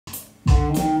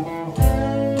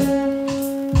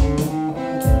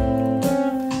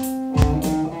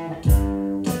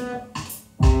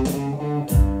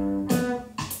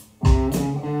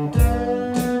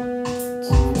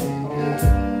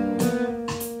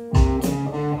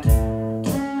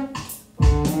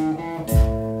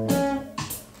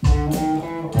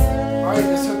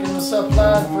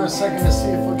for a second to see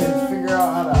if we can figure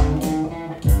out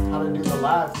how to do the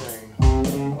live thing.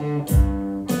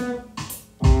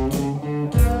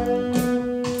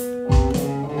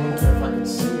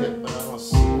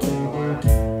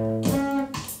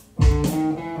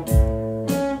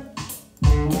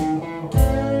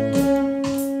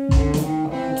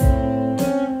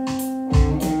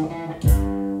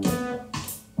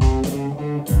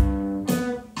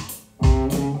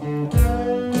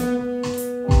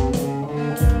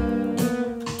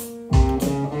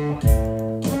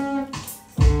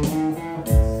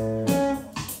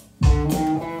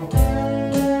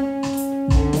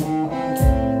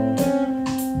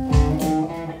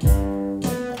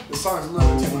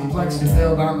 To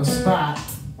build on the spot,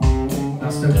 I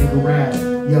still keep it rad.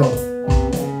 Yo,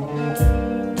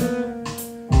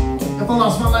 if I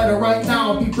lost my lighter right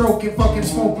now, I'd be broken, fucking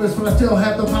smokeless, but I still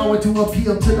have the power to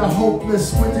appeal to the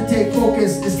hopeless. When to take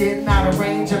focus is getting out of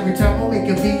range. Every time we make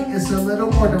a beat, it's a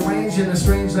little more deranged and it's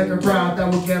strange, like a crowd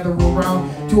that will gather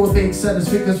around to a big set of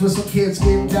speakers with some kids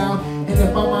getting down. And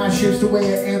if my mind shifts the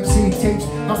way an MC tapes,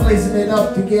 I'm blazing it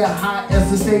up to get hot as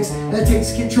the stakes. That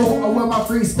takes control of where my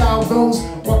freestyle goes.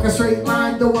 Walk a straight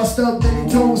line, though I stub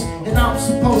many toes. And I'm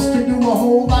supposed to do a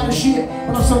whole lot of shit,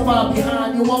 but I'm so far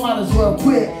behind, yo, I might as well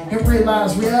quit and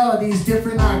realize reality's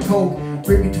different. I cope,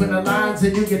 read between the lines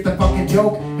and you get the fucking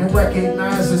joke. And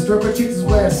recognize the stripper chicks is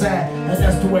where it's at. And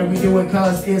that's the way we do it,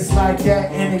 cause it's like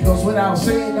that. And it goes without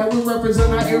saying that we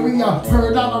represent our area.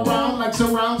 Heard all around like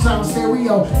surround sound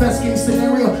stereo. Best case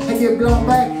scenario, I get blown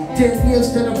back 10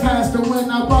 years to the past, and when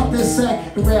I bought this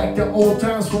sack to react to old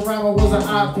times when rhyming was an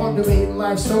art form, debating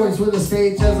life stories with a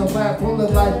stage as a platform. The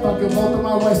life fucking both of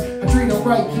my ways. I treat them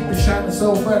right, keep it shining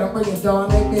so bright. I'm bringing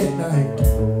dawn at midnight.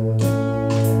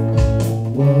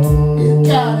 It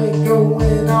got it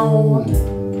going on,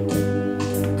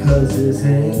 cause it's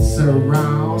in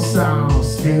surround sound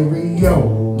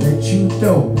stereo. Let you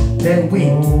know that we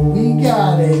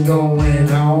got it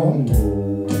going on,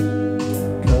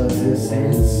 cause it's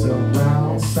in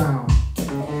surround sound.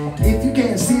 If you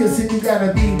can't see us, then you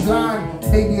gotta be blind.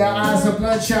 Maybe our eyes are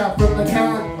bloodshot from the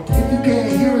kind. If you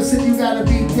can't hear us, then you gotta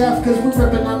be deaf, cause we're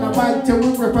ripping on the mic till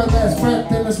we rip our last breath.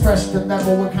 Then let's fresh the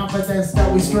level with confidence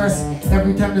that we stress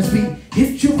every time this beat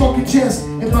hits your fucking chest.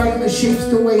 Environment shapes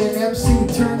the way an MC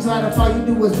turns out. If all you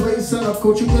do is blaze son of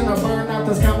coach, you're gonna burn out.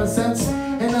 That's common sense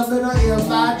and a little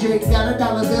illogic. Got a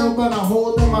dollar bill but I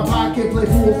hold in my pocket. Play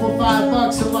pool for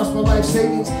 $5 and lost my life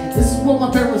savings. This is what my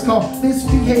parents call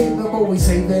misbehaving, but we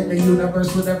save in the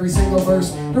universe with every single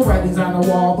verse. The writing's on the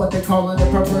wall, but they calling it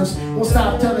perverse. Won't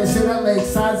stop till they say that leg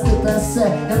side's the best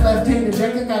set. And left-handed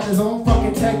Jacket got his own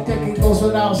fucking tech deck. It goes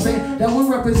without saying that we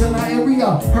represent our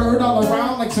area. Heard all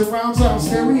around like surround sound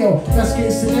stereo. Best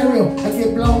case scenario, I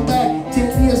get blown back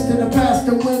 10 years to the past,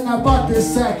 and when I bought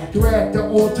this sack, direct the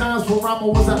old times where Rama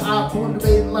was an art form,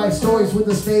 debating life stories with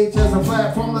the stage as a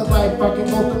platform. The life fucking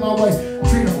both of my ways.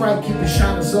 Treat it right, keep it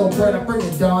shining so bright. I'm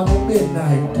bringing dawn at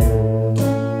midnight.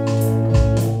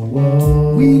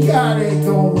 We got it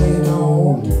going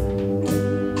on,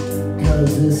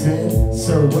 cause it's in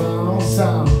surround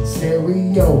sound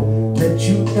stereo. Let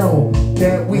you know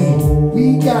that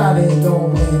we got it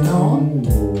going on,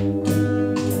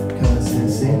 cause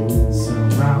it's in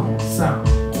surround sound.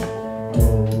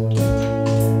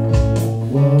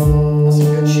 That's some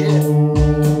good shit.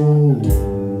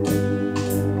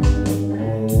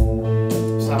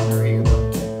 Stop her here though.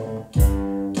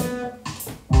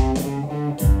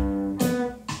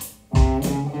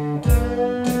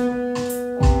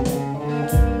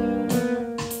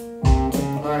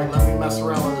 Alright, let me mess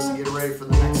around with this and get ready for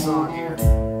the next song here.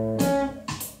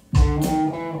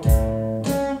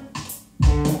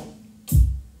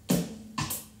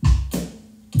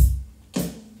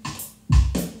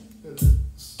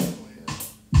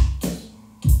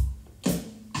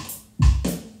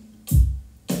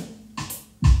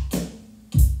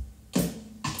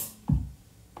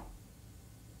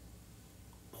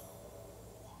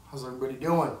 How's everybody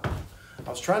doing? I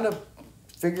was trying to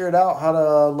figure it out how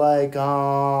to like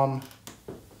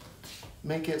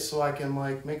make it so I can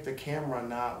like make the camera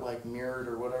not like mirrored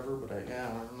or whatever, but I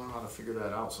don't know how to figure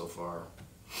that out so far.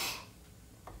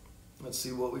 Let's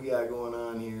see what we got going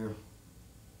on here.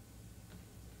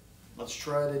 Let's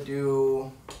try to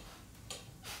do,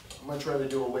 I'm gonna try to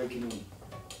do Awakening.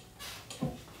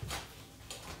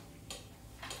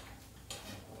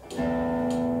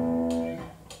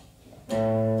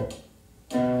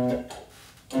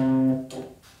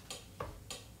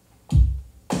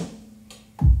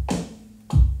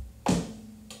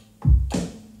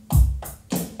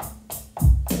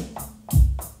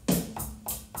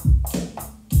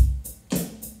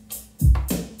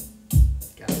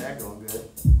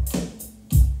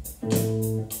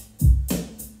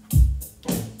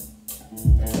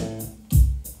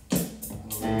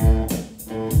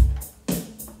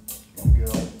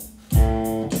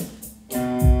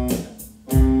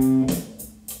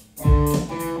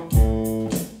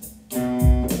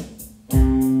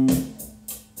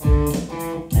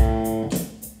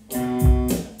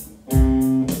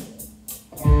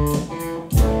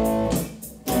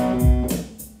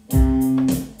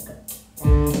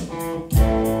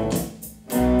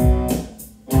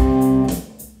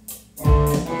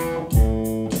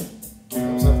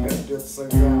 let's slow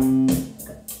down.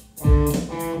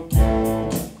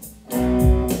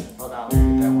 Hold on, let me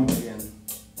get that one again.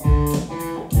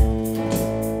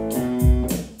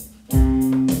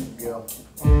 Here we go.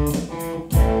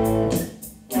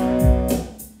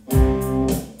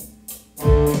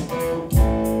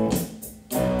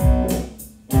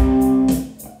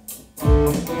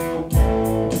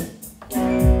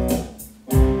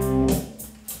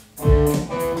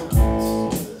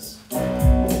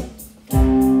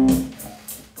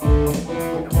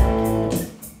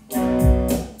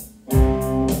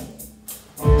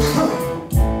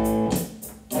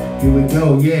 Here we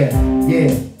go,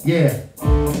 yeah.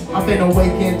 I've been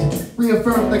awakened,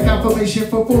 reaffirmed the confirmation.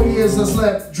 For 4 years I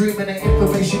slept, dreaming of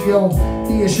information, yo.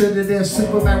 Be assured that if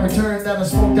Superman returned, that a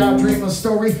smoked out dreamer's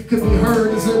story could be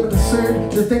heard. Is it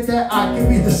absurd to think that I can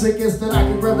be the sickest, that I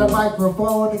can grab the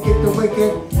microphone and get the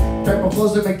wicked type of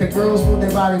flows that make the girls move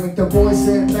their body, make the boys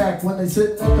sit back when they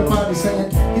sit at the party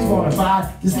saying, he's bona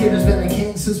fide. This kid has been a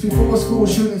king since before school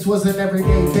shootings was an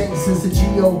everyday thing. Since the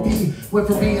GOP went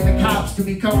from being the cops to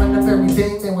becoming the very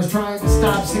thing they was trying to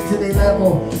stop. See to their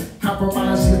level,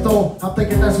 compromise your thought. I'm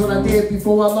thinking that's what I did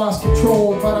before I lost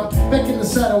control. But I'm back in the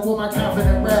saddle with my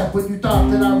confident rap. When you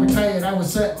thought that I retired, I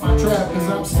was setting my trap. Cause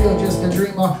I'm still just a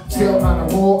dreamer, still on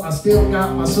a roll. I still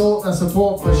got my soul and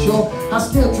support for sure. I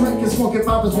still drink and smoke it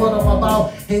pop is what I'm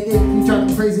about. And if you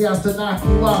talking crazy, I still knock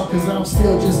you out. Cause I'm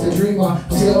still just a dreamer,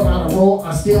 still on a roll.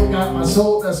 I still got my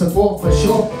soul and support for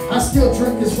sure. I still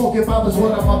drink and smoke it pop is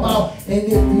what I'm about. And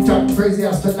if you talking crazy,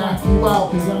 I still knock you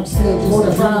out. Cause I'm still just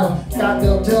a dreamer, got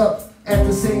built up. At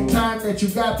the same time that you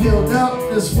got built up,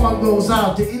 this one goes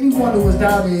out to anyone who has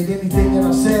doubted anything that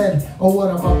I've said or what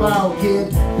I'm about, kid.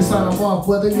 This line I'm off,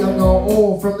 whether young or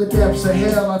old, from the depths of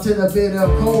hell onto the bitter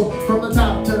cold, from the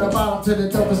top to the bottom to the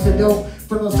dopest of dope,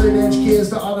 from the straight edge kids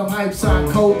to all them hype sign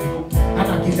coat. I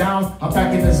knock you down, I'm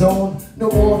back in the zone. No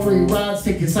more free rides,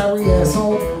 take your sorry ass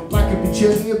home. Like if you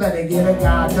chill, you better get a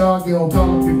guide dog. Yo,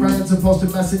 call up your friends and post a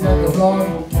message on your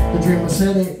blog. The dreamer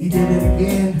said it, he did it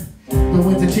again. The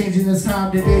winds are changing, it's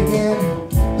time to dig in.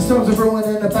 The storms are brewing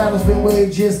and the battle's been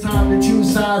waged. It's time to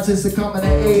choose sides, it's a coming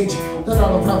of age. That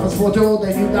all the prophets foretold,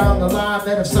 they knew down the line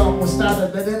that if something was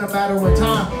started, that in a matter of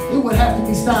time, it would have to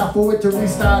be stopped for it to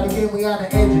restart again. We on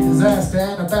the edge of disaster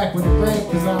and I'm back with a grain.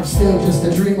 Cause I'm still just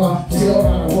a dreamer, still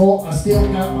on a roll. I still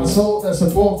got my soul, that's a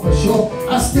support for sure.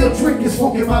 I still drink and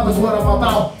smoking pop is what I'm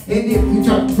about. And if you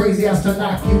talk crazy, I still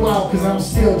knock you out. Cause I'm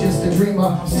still just a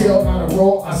dreamer, still on a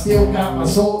roll. I still got my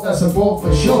soul, that's a support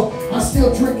for sure. I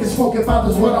still drink and smoking pop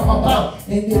is what I'm about.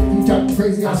 And if you talk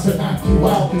crazy, I still knock you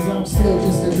out. Cause I'm still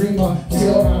just a dreamer,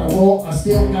 still on a roll. I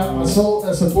still got my soul,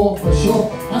 that's a support for sure.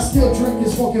 I still drink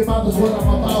and smoking pop is what I'm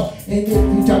about. And if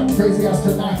you talk crazy, I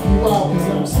still knock you out. Cause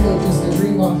I'm still just a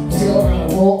dreamer, still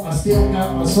on a roll. I still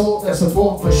got my soul, that's a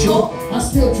support for sure. I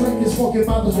still drink and smoking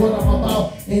pop is what I'm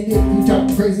about. And if you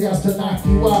talk crazy, I still knock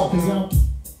you out. Cause I'm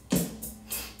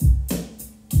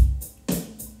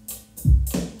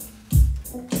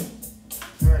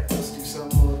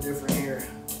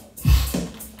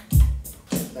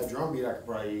I could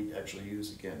probably actually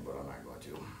use again, but I'm not going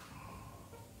to.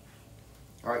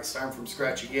 Alright, it's time from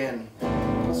scratch again.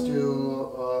 Let's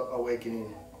do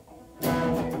Awakening.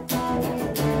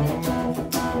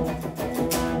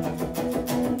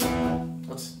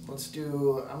 Let's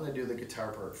do, I'm going to do the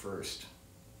guitar part first.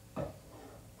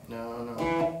 No.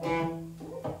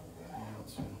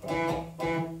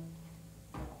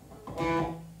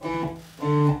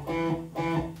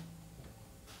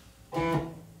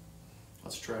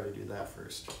 Let's try to do that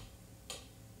first.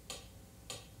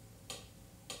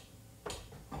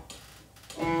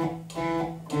 I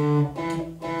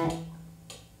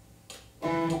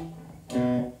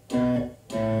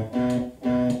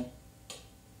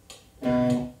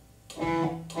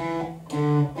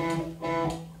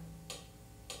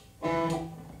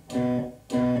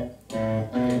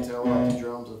can't tell about the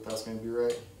drums if that's going to be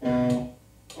right.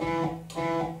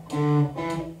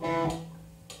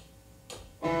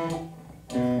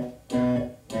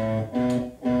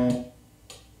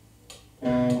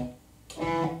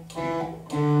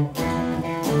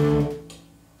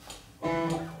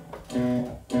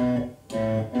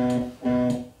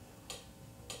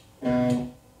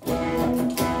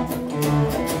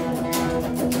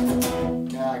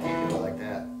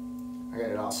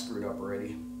 Screwed up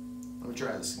already. Let me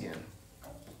try this again.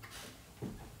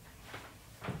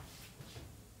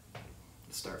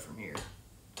 Let's start from here.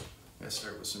 Let's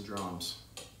start with some drums.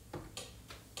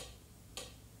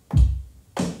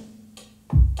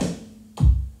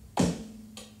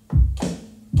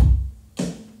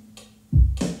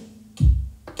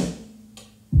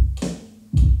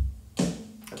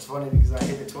 That's funny because I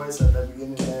hit it twice. twice at the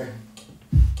beginning there.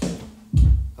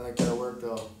 I think that'll work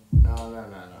though. No.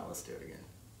 Let's do it again.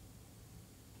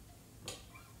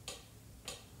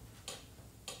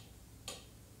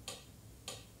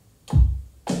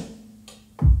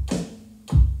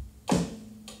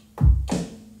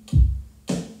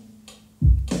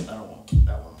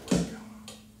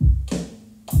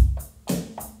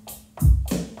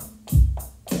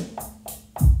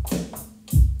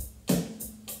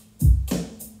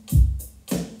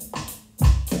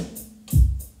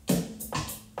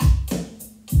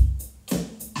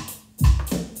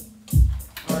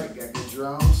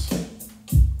 Drums.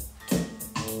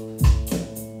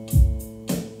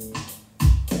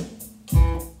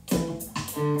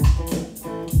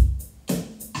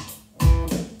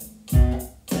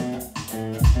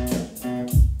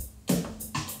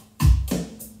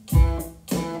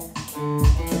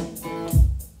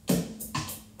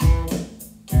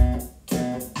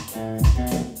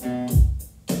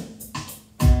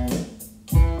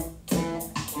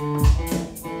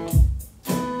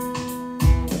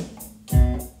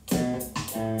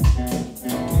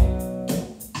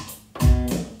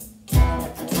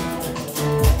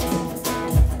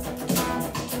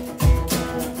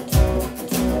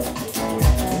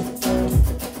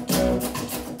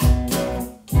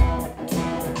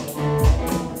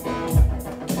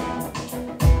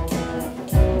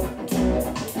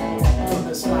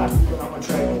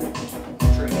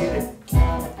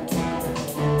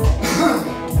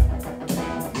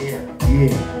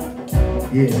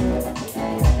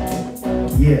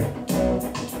 Yeah.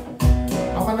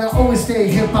 I'm gonna always stay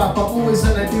hip-hop, I'm always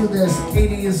gonna do this.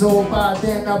 80 years old by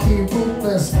then, I'll be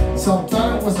ruthless. Some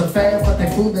thought it was a fad, but they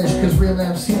foolish, cause real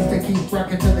MCs, they keep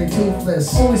rocking till they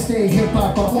toothless. Always stay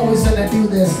hip-hop, I'm always gonna do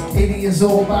this. 80 years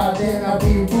old by then, I'll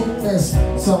be ruthless.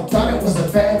 Some thought it was a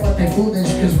fad, but they foolish,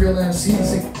 cause real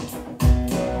MCs,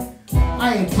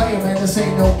 I ain't playing, man, this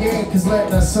ain't no game. Cause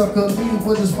letting a sucker leave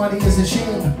with his money is a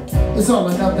shame. It's all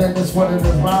or nothing, that's what it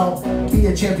is about. Be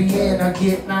a champion or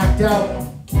get knocked out.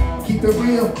 Keep it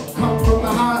real, come from the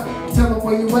heart. Tell them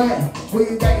where you at,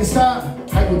 where you got your start.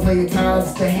 How you play your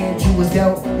cards, the hand you was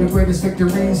dealt. Your greatest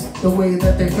victories, the way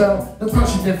that they felt. The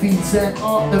crushing defeats and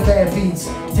all the bad beats.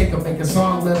 Take make a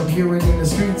song, let them hear it in the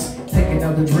streets. Take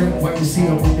another drink while you see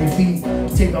them with their feet.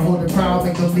 Take a hold of the crowd,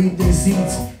 make them leave their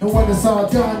seats. And when it's all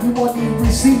done, you won't need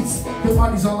receipts. The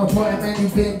money's on the point, man,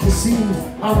 you've been deceived.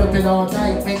 I rip it all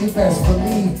night, man, you best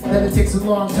believe that it takes a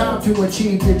long time to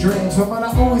achieve your dreams. But when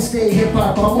I always stay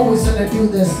hip-hop, I'm always gonna do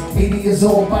this. 80 years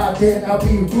old by then, I'll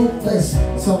be ruthless.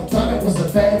 Some thought it was a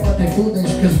fad, but they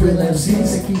foolish, cause real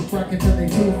MCs, they keep rocking till they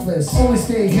toothless. Always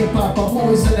stay hip-hop, I'm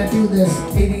always gonna do this.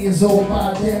 80 years old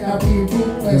by then, I'll be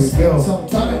ruthless. Some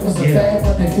thought it was a fad,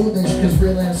 but they foolish, cause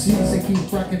real MCs, they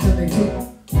keep rocking till they toothless.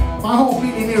 My whole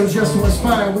meeting here is just to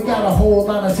inspire. We got a whole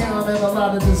lot of talent and a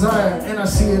lot of desire. And I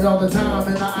see it all the time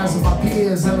in the eyes of my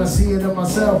peers. And I see it in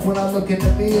myself when I look in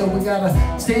the mirror. We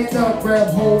gotta stand up, grab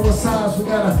hold of size. We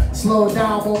gotta slow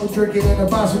down when we drink it in the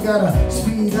box. We gotta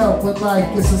speed up when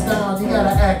life gets us down. You gotta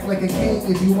act like a king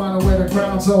if you wanna wear the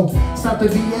crown. So stop the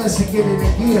BS and get it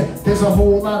in gear. There's a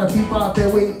whole lot of people out there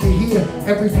waiting to hear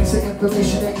every piece of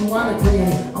information that you wanna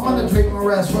create. I'm gonna drink my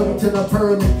rest, running to the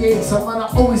pearly gates. I'm gonna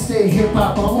always stay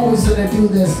hip-hop. I'm always gonna do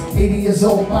this. 80 years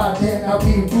old by then, I'll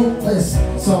be ruthless.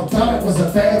 Some thought it was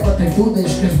a fad, but they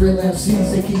foolish, cause real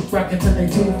MCs, they keep rocking till they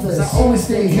toothless. I always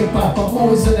stay hip-hop, I'm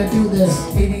always gonna do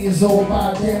this. 80 years old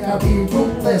by then, I'll be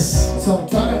ruthless. Some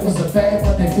thought it was a fad,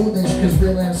 but they foolish, cause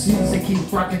real MCs, they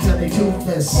keep rocking till they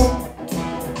toothless.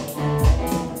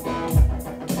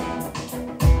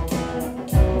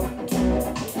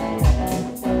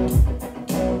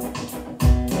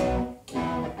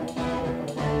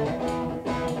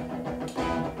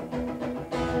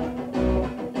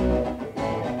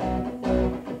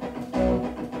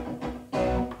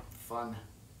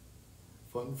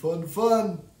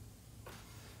 Fun.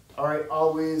 All right,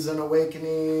 always an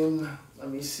awakening. Let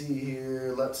me see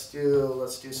here. Let's do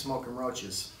Smoking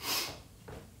Roaches.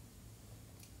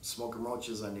 Smoking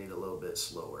Roaches, I need a little bit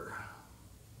slower.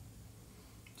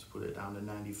 Let's put it down to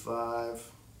 95.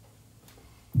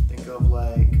 Think of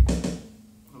like,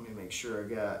 let me make sure I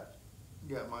got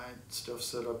my stuff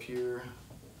set up here.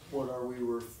 What are we?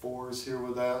 We're fours here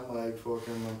with that, like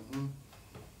fucking like.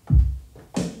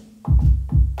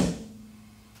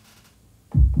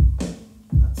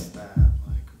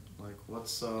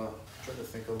 Let's try to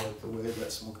think of like the way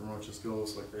that Smoking Roaches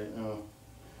goes like right now.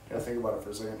 Gotta think about it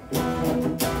for a second.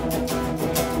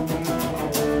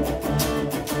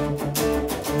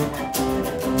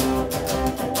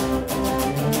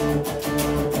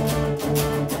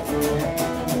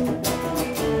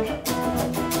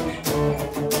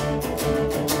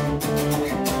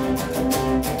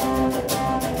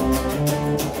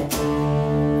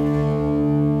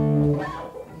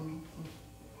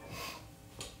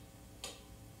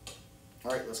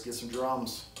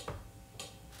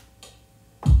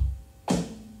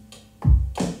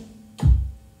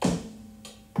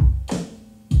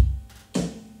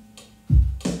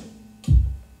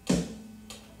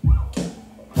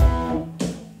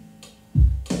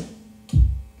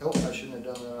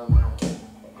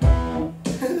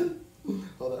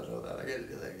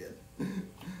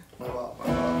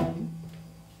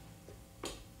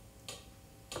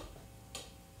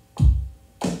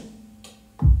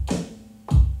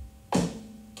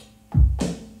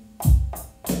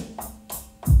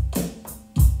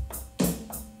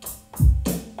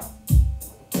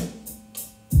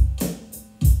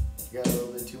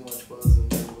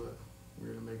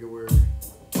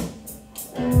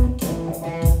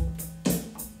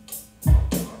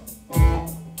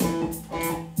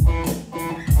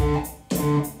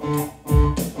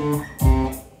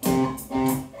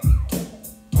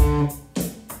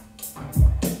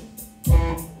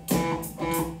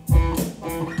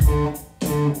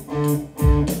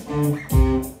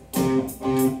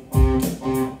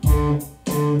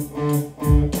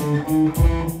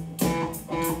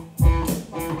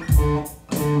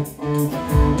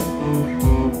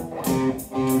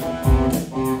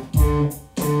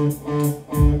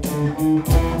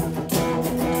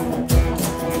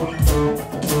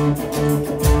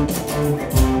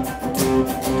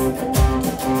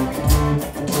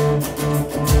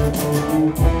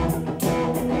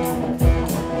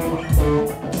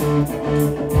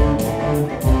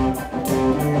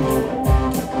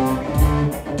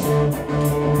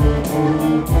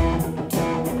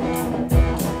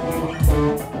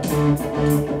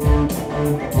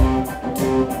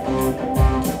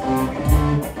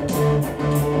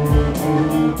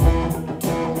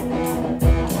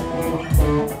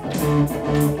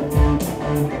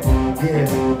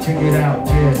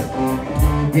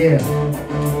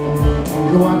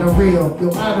 Yo,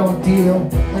 I don't deal,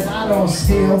 and I don't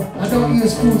steal. I don't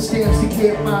use food stamps to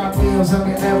get my meals. I'm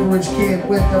an average kid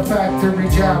with a factory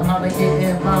job, how to get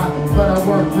in mine. But I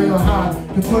work real hard.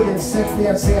 To put it simply,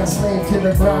 I'd say I slave to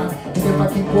the grind. And if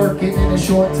I keep working in a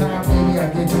short time, maybe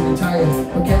I get to retire.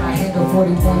 But can I handle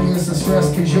 41 years of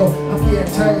stress? Cause yo, I'm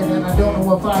getting tired and I don't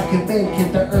know if I can make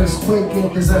it. The earthquake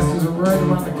and disasters are right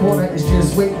around the corner. It's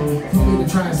just waiting for me to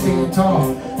try and stand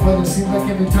tall. But it seems like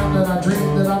every time that I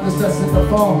dream that I'm just destined to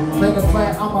fall. Laying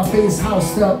flat on my face,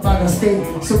 housed up by the state,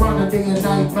 surrounded day and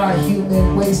night by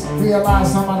human waste.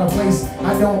 Realize I'm out of place,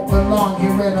 I don't belong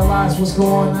here. Realize what's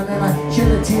going on and I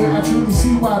shed a tear. I truly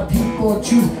see why people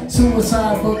choose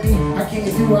suicide, but me, I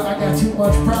can't do it. I got too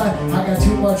much pride, I got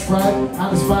too much pride on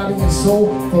this body and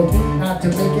soul. For me not to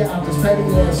make it out this petty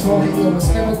asshole. Hey yo, it's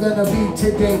never gonna be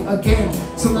today again.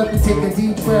 So let me take a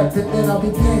deep breath and then I'll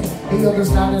begin. Hey yo,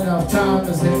 there's not enough time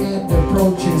as the end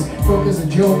approaches. Broke as a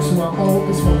joke, so I'm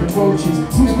always smoking roaches.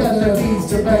 Who's got the means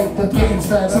to make the gains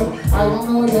better? I don't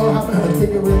know, yo, how I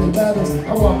think it really matters.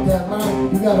 I walk that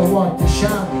line, you gotta walk the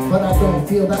shine. But I don't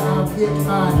feel that I'm getting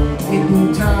mine in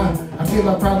due time. I feel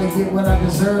I probably get what I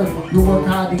deserve. You work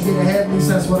hard to get ahead, at least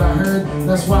that's what I heard.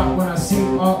 That's why when I see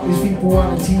all these people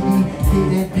on the TV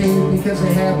getting paid because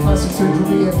they have plastic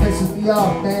surgery, it pisses me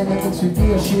off, man, it makes me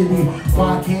feel shitty.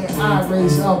 Why can't I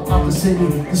raise up the city?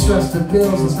 The stress, the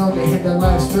bills, it's known to hit their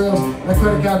life's thrills. My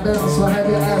credit card balance, so have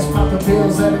your ass popping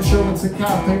pills. That insurance and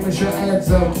cop payment sure adds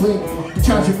up quick. You're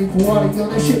charging me for water, yo,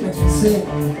 that shit makes me sick.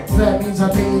 So that means I'm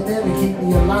paying them to keep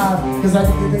me alive. Cause I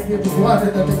think they give me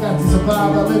water that they got to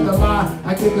survive. I live the lie,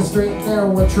 I give the straight and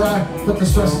narrow a try. But the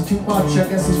stress is too much, I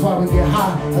guess that's why we get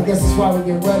high. I guess that's why we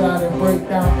get red out and break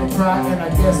down and cry. And I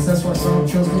guess that's why some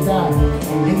chose to die.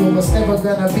 And yo, it's never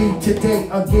gonna be today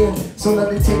again. So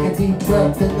let me take a deep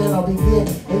breath and then I'll begin.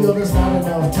 And yo, there's not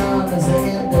enough time as the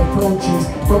end approaches.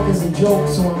 Broke as a joke,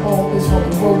 so I'm always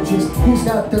smoking roaches. Who's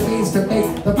got the means to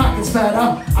make the pockets fatter? I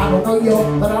don't know,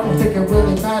 yo, but I don't think it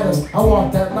really matters. I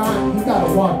walk that line, you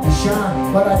gotta walk the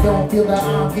shine. But I don't feel that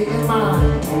I'm getting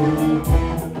mine.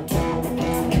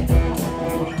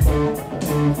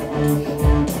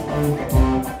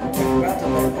 Got to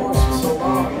let horse for so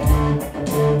long.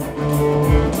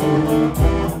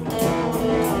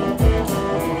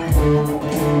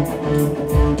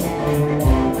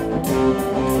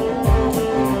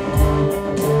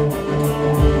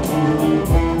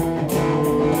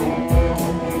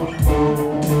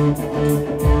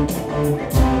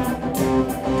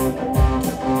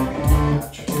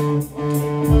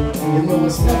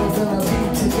 It's never gonna be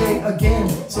today again.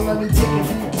 So let me take a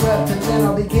deep breath and then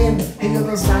I'll begin. Hey, yo,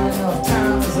 there's not enough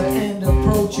time as the end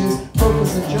approaches.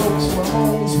 Focus the jokes, we're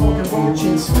only smoking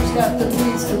roaches. Who's got the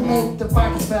means to make the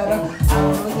pockets better? I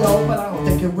don't know, yo, but I don't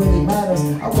think it really matters.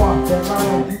 I walk that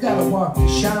line, you gotta walk the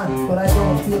shine. But I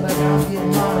don't feel like I'm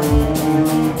getting mine.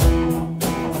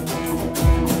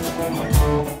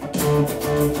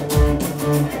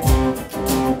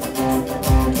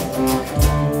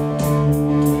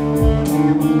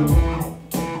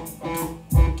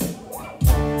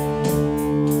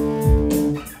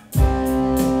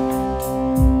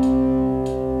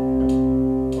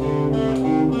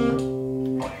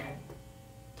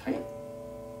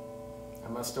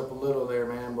 Up a little there,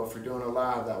 man, but for doing it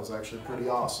live, that was actually pretty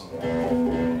awesome.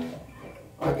 I'm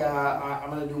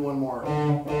gonna do one more.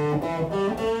 Let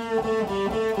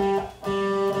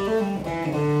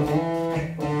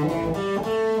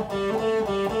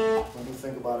me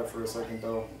think about it for a second,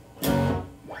 though.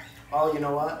 Oh, you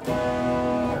know what?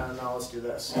 No, let's do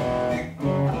this.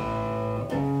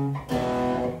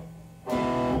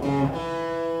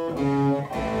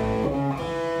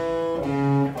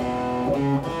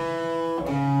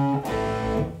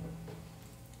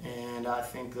 I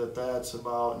think that's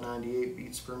about 98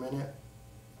 beats per minute.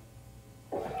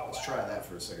 Let's try that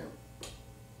for a second.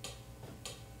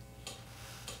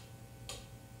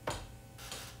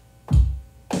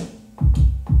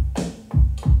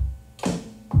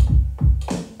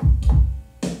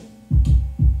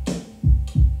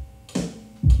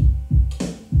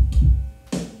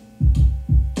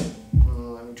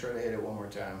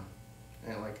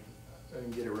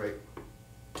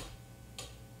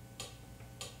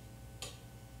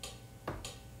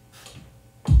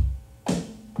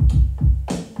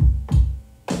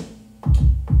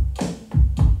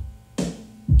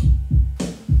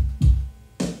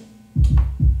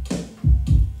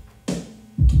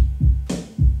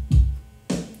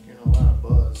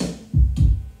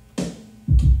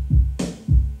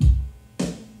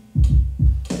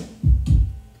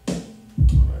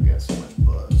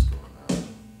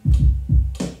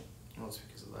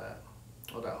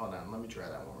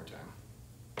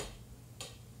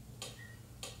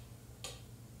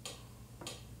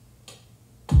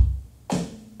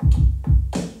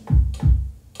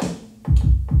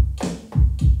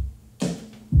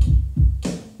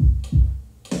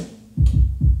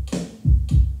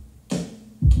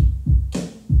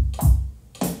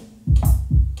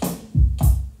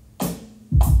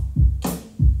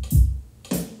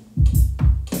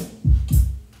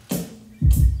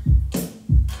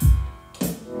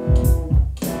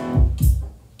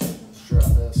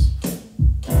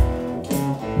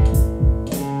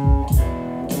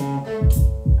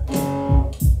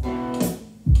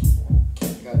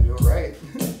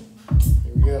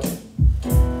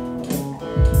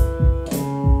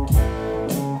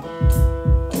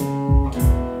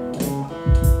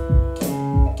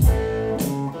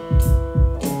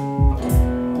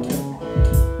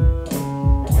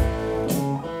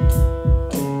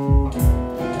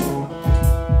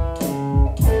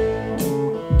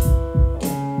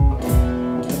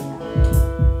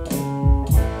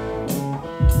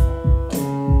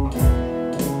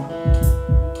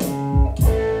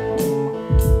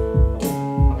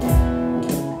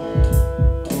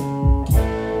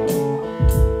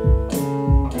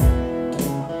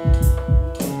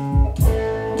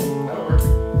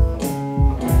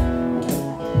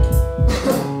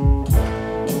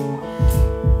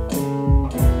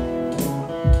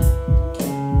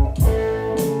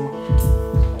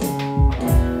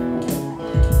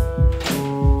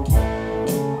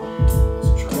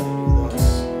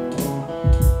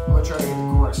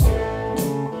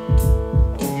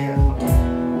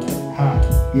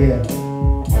 Yeah,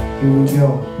 here we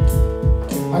go.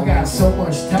 I got so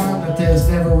much time that there's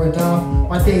never enough.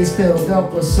 My days filled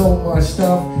up with so much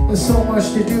stuff. There's so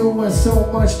much to do and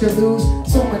so much to lose.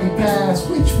 So many paths,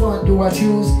 which one do I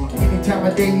choose? Any time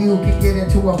of day you can get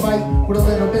into a fight. With a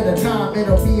little bit of time,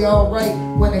 it'll be alright.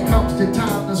 When it comes to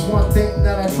time, there's one thing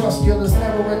that I trust. Yo, there's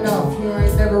never enough. You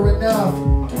ain't never enough.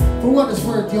 For what it's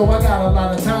worth, yo, I got a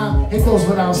lot of time. It goes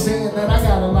without saying that I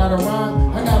got a lot of rhyme.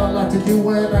 I got a lot to do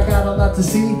and I got a lot to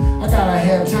see. I gotta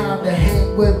have time to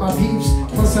hang with my peeps.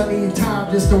 Plus I need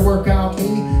time just to work on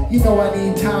me. You know I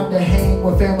need time to hang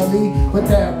with family. But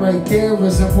that right there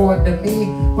is important to me.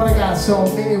 But I got so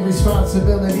many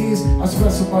responsibilities. I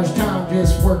spend so much time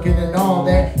just working and all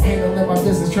that. Handling my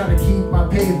business, trying to keep my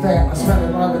pay fat. I spend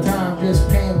a lot of time just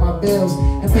paying my bills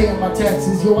and paying my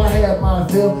taxes. Yo, I have my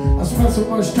fill. I spend so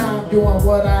much time doing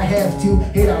what I have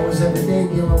to. 8 hours every day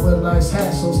dealing with life's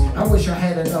hassles. I wish I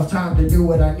had enough time to do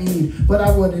what I need, but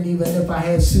I wouldn't even if I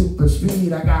had super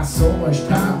speed. I got so much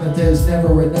time that there's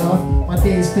never enough. My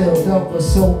days filled up with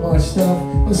so much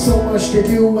stuff. There's so much to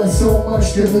do and so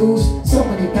much to lose. So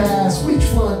many paths, which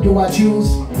one do I choose?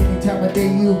 Any time of day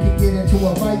you can get into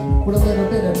a fight. With a little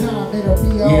bit of time, it'll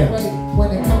be alright.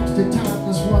 When it comes to time,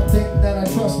 there's one thing that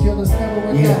I trust. Yo, there's never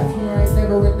enough. You ain't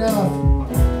never enough.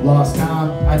 Lost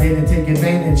time, I didn't take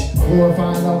advantage.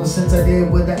 Glorifying all the sins I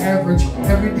did with the average.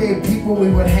 Everyday people, we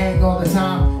would hang all the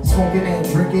time. Smoking and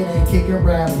drinking and kicking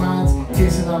rap lines.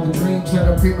 Chasing all the dreams that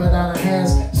a prima donna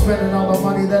has. Spending all the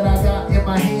money that I got in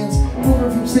my hands.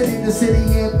 Moving from city to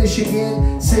city in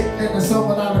Michigan. Sitting in the sun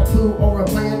without a clue or a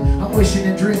plan. I'm wishing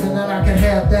and dreaming that I could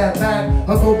have that back.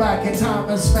 I'll go back in time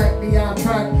and smack me on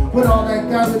track. With all that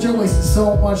garbage, I wasted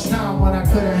so much time when I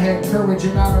could have had courage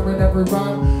and honor in every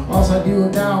rhyme. All I do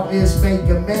now is make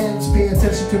amends. Pay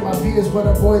attention to my peers but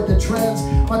avoid the trends.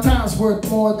 My time's worth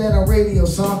more than a radio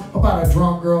song about a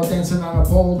drunk girl dancing on a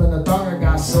pole in the dark. I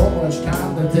got so much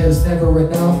time that there's never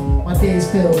enough. My days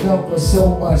filled up with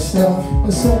so much stuff.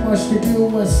 There's so much to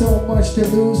do and so much to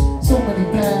lose. So many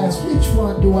paths, which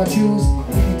one do I choose?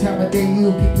 Any time of day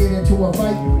you can get into a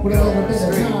fight. With a little bit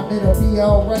of time, it'll be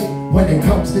alright. When it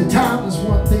comes to time, there's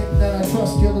one thing that I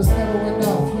trust. Yo, there's never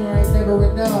enough. You ain't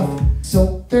never enough.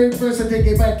 So third verse, I take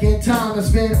it back in time. It's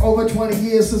been over 20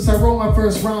 years since I wrote my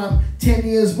first rhyme. 10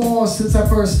 years more since I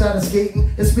first started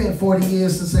skating. It's been 40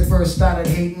 years since I first started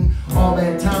hating. All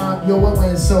that time, yo, it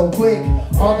went so quick.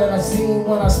 All that I've seen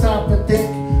when I stop and think.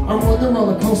 I rode the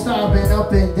roller coaster, I've been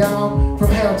up and down. From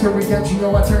hell to redemption,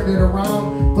 yo, I turned it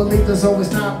around. Believe there's always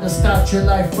time to start your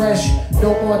life fresh.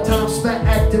 No more time spent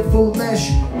acting foolish.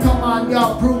 Come on,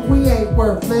 y'all, prove we ain't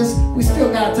worthless. We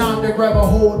still got time to grab a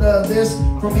hold of this.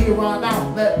 From here on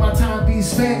out, let my time be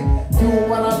spent. Doing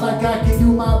what I like, I can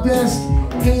do my best.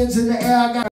 Hands in the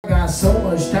air, I got so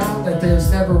much time that there's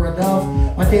never enough.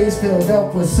 My days filled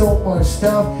up with so much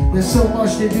stuff. There's so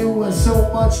much to do and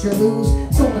so much to lose.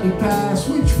 So many paths,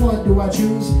 which one do I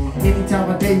choose? Any time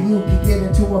of day you can get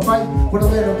into a fight. With a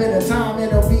little bit of time,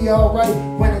 it'll be alright.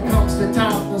 When it comes to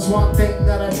time, there's one thing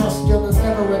that I trust. Yo, there's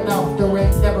never enough. There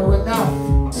ain't never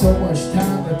enough. So much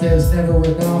time that there's never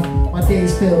enough. My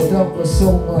days filled up with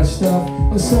so much stuff.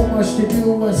 There's so much to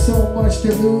do and so much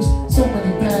to lose. So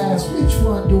many paths, which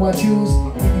one do I choose?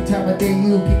 Any time of day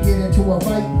you can get into a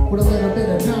fight. With a little bit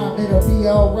of time, it'll be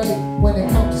alright. When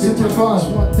it comes to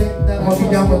time, one thing that I hope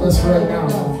you're done with us right now.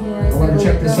 I want to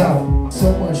check this out.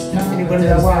 So much time. Anybody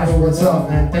that watches, what's up,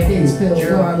 man? Thank you,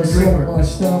 J.Dreamer. So much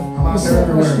stuff. I'm out there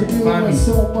everywhere. Find me.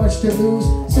 So much to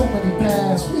lose. So many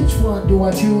paths. Which one do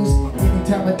I choose? Any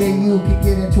time of day you can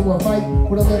get into a fight.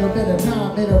 With a little bit of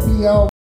time, it'll be all.